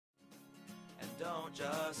Don't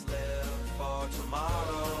just live for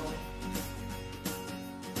tomorrow,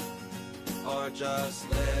 or just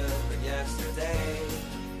live in yesterday.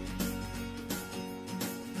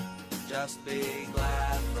 Just be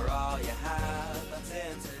glad for all you have that's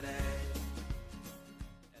in today.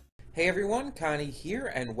 Hey everyone, Connie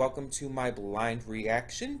here, and welcome to my blind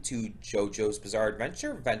reaction to JoJo's Bizarre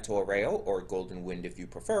Adventure, Vento Aureo, or Golden Wind if you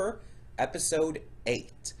prefer, Episode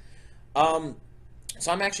 8. So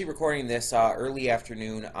I'm actually recording this early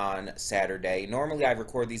afternoon on Saturday. Normally I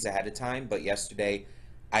record these ahead of time, but yesterday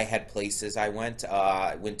I had places I went.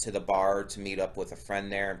 I went to the bar to meet up with a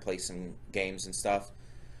friend there and play some games and stuff.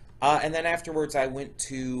 And then afterwards I went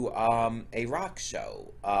to a rock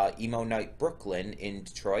show, Emo Night Brooklyn in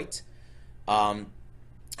Detroit. And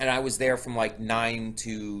I was there from like 9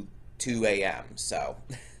 to 2 a.m. So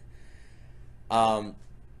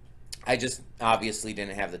I just obviously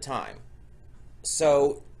didn't have the time.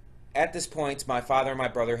 So at this point, my father and my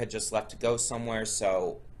brother had just left to go somewhere,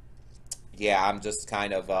 so yeah, I'm just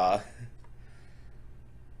kind of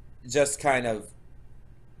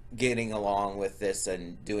getting along with this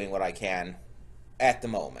and doing what I can at the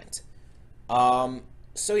moment.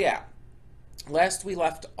 So yeah, last we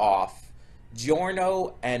left off,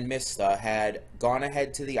 Giorno and Mista had gone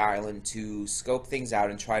ahead to the island to scope things out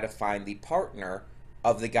and try to find the partner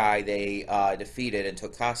of the guy they defeated and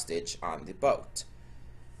took hostage on the boat.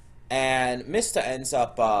 And Mista ends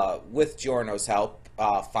up, with Giorno's help,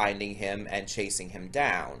 finding him and chasing him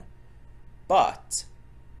down. But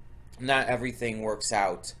not everything works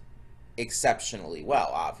out exceptionally well,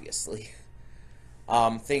 obviously.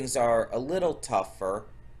 Things are a little tougher,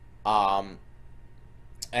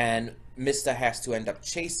 and Mista has to end up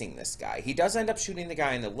chasing this guy. He does end up shooting the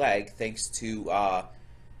guy in the leg thanks to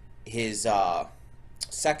his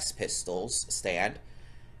Sex Pistols stand,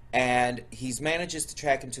 and he manages to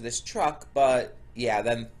track him to this truck, but yeah,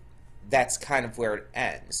 then that's kind of where it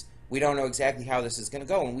ends. We don't know exactly how this is going to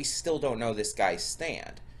go, and we still don't know this guy's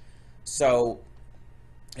stand. So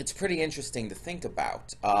it's pretty interesting to think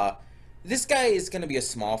about. This guy is going to be a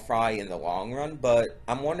small fry in the long run, but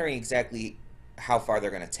I'm wondering exactly how far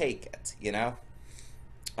they're going to take it, you know?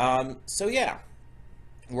 So yeah,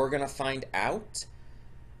 we're going to find out.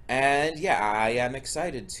 And yeah, I am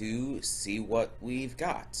excited to see what we've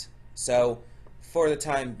got. So, for the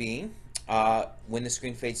time being, when the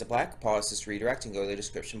screen fades to black, pause this redirect and go to the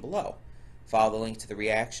description below. Follow the link to the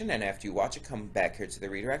reaction, and after you watch it, come back here to the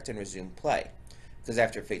redirect and resume play. Because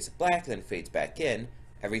after it fades to black, then fades back in,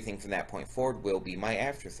 everything from that point forward will be my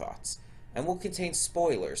afterthoughts, and will contain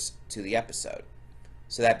spoilers to the episode.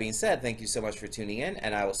 So that being said, thank you so much for tuning in,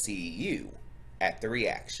 and I will see you at the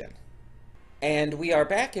reaction. And we are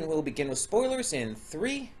back, and we'll begin with spoilers in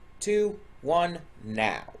 3, 2, 1,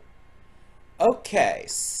 now. Okay,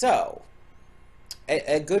 so,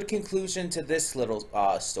 a good conclusion to this little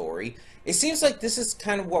story. It seems like this is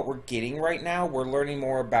kind of what we're getting right now. We're learning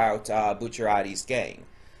more about Bucciarati's gang.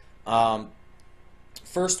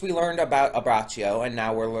 First we learned about Abbraccio, and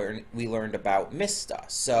now we learned about Mista.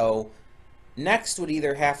 So, next would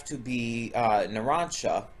either have to be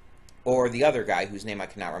Narancia, or the other guy whose name I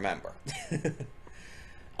cannot remember.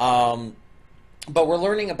 But we're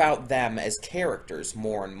learning about them as characters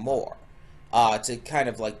more and more, to kind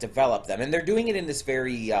of like develop them. And they're doing it in this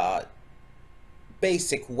very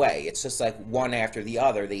basic way. It's just like one after the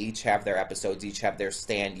other. They each have their episodes, each have their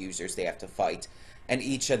stand users they have to fight, and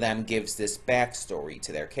each of them gives this backstory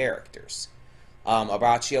to their characters.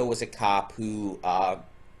 Abbraccio was a cop who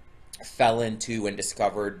fell into and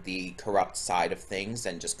discovered the corrupt side of things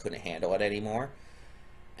and just couldn't handle it anymore.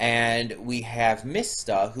 And we have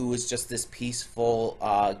Mista, who is just this peaceful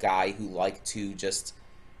guy who liked to just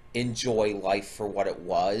enjoy life for what it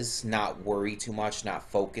was, not worry too much, not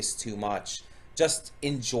focus too much, just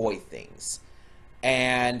enjoy things.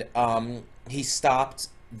 And he stopped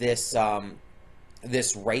this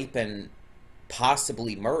this rape and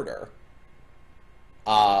possibly murder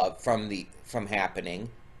from happening.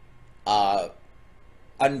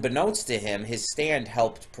 Unbeknownst to him, his stand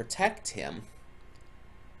helped protect him,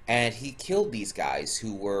 and he killed these guys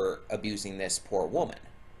who were abusing this poor woman.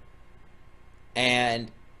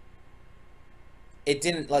 And it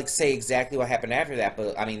didn't like say exactly what happened after that,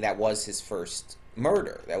 but I mean that was his first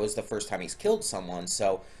murder. That was the first time he's killed someone,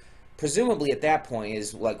 so presumably at that point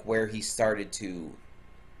is like where he started to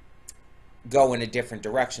go in a different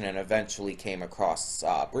direction and eventually came across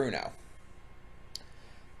Bruno.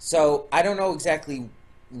 So, I don't know exactly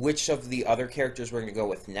which of the other characters we're going to go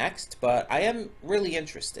with next, but I am really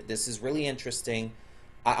interested. This is really interesting.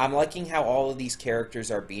 I'm liking how all of these characters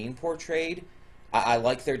are being portrayed. I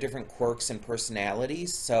like their different quirks and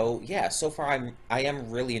personalities. So yeah, so far I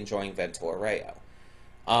am really enjoying Vento Aureo.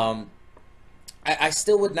 I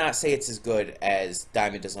still would not say it's as good as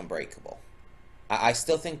Diamond is Unbreakable. I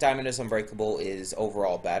still think Diamond is Unbreakable is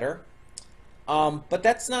overall better. But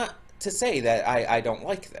that's not to say that I don't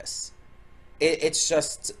like this. It's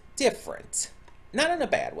just different. Not in a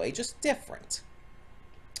bad way, just different.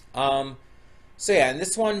 So yeah, in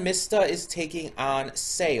this one, Mista is taking on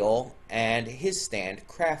Sale and his stand,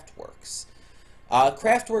 Craftworks.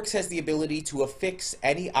 Craftworks has the ability to affix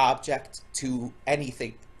any object to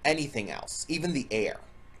anything else, even the air.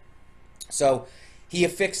 So he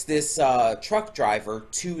affixed this truck driver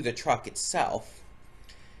to the truck itself.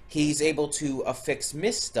 He's able to affix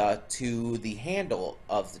Mista to the handle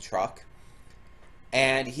of the truck.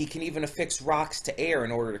 And he can even affix rocks to air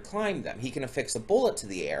in order to climb them. He can affix a bullet to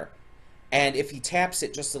the air. And if he taps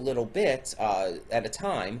it just a little bit at a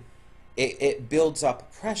time, it builds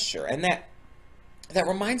up pressure. And that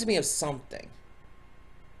reminds me of something.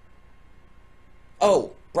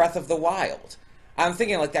 Oh, Breath of the Wild. I'm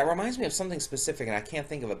thinking, like, that reminds me of something specific, and I can't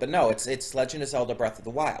think of it. But no, it's Legend of Zelda Breath of the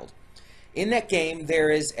Wild. In that game, there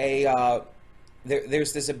is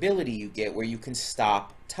there's this ability you get where you can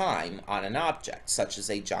stop time on an object, such as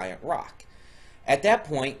a giant rock. At that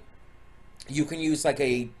point, you can use like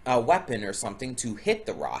a weapon or something to hit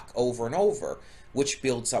the rock over and over, which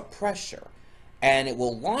builds up pressure. And it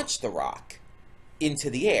will launch the rock into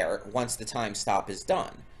the air once the time stop is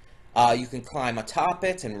done. You can climb atop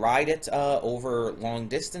it and ride it over long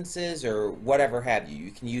distances or whatever have you.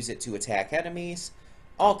 You can use it to attack enemies,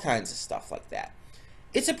 all kinds of stuff like that.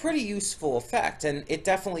 It's a pretty useful effect, and it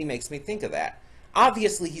definitely makes me think of that.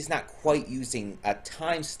 Obviously, he's not quite using a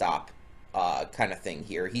time stop kind of thing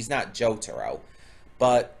here. He's not Jotaro,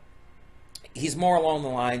 but he's more along the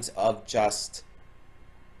lines of just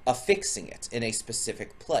affixing it in a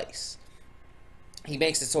specific place. He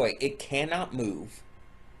makes it so it cannot move.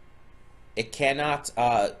 It cannot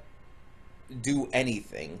do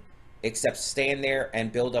anything except stand there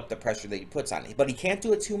and build up the pressure that he puts on it. But he can't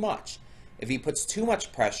do it too much. If he puts too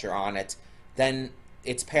much pressure on it, then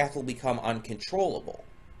its path will become uncontrollable.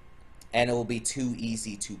 And it will be too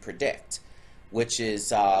easy to predict, which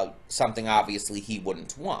is something obviously he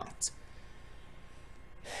wouldn't want.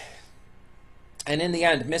 And in the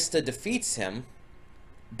end, Mista defeats him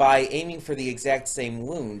by aiming for the exact same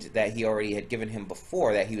wound that he already had given him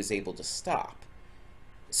before that he was able to stop.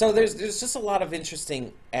 So there's just a lot of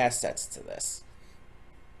interesting assets to this.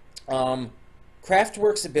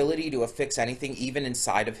 Craftwork's ability to affix anything even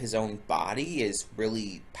inside of his own body is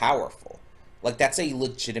really powerful. Like, that's a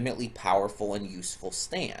legitimately powerful and useful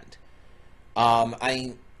stand.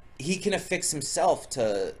 He can affix himself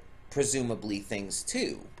to presumably things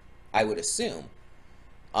too, I would assume.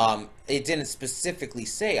 It didn't specifically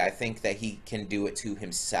say, I think, that he can do it to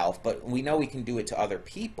himself, but we know he can do it to other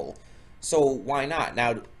people. So why not?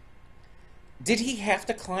 Now, did he have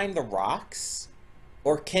to climb the rocks?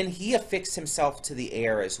 Or can he affix himself to the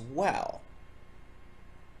air as well?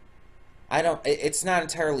 It's not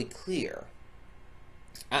entirely clear.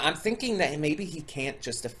 I'm thinking that maybe he can't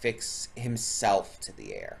just affix himself to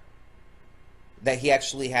the air. That he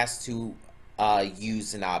actually has to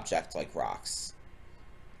use an object like rocks.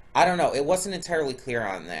 I don't know. It wasn't entirely clear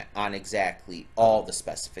on that, on exactly all the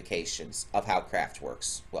specifications of how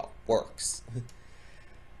Craftworks, well, works.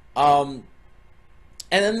 And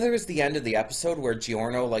then there's the end of the episode where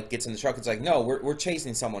Giorno, like, gets in the truck. It's like, no, we're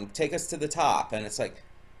chasing someone. Take us to the top. And it's like,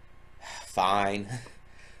 fine.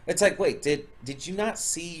 It's like, wait, did you not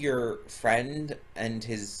see your friend and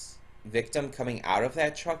his victim coming out of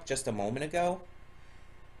that truck just a moment ago?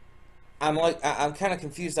 I'm kind of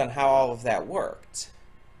confused on how all of that worked.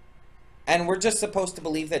 And we're just supposed to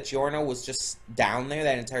believe that Giorno was just down there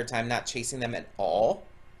that entire time, not chasing them at all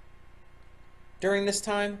during this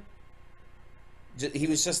time? He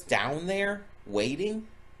was just down there, waiting?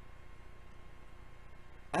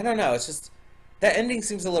 I don't know, it's just... That ending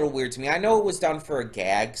seems a little weird to me. I know it was done for a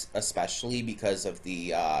gag, especially because of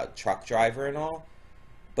the truck driver and all.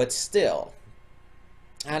 But still,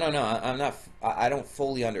 I don't know. I don't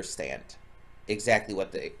fully understand exactly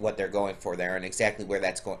what they're going for there, and exactly where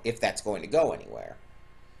that's going, if that's going to go anywhere.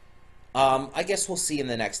 I guess we'll see in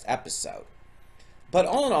the next episode. But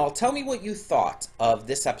all in all, tell me what you thought of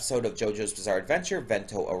this episode of JoJo's Bizarre Adventure,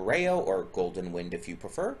 Vento Aureo, or Golden Wind if you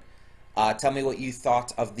prefer. Tell me what you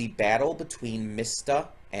thought of the battle between Mista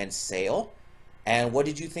and Sale. And what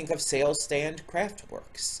did you think of Sale's stand,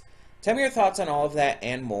 Craftworks? Tell me your thoughts on all of that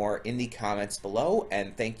and more in the comments below.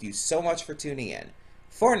 And thank you so much for tuning in.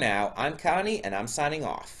 For now, I'm Connie, and I'm signing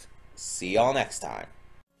off. See y'all next time.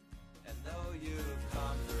 And though you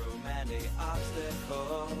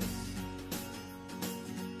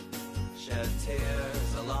shed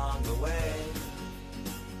tears along the way.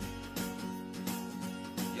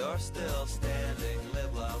 You're still standing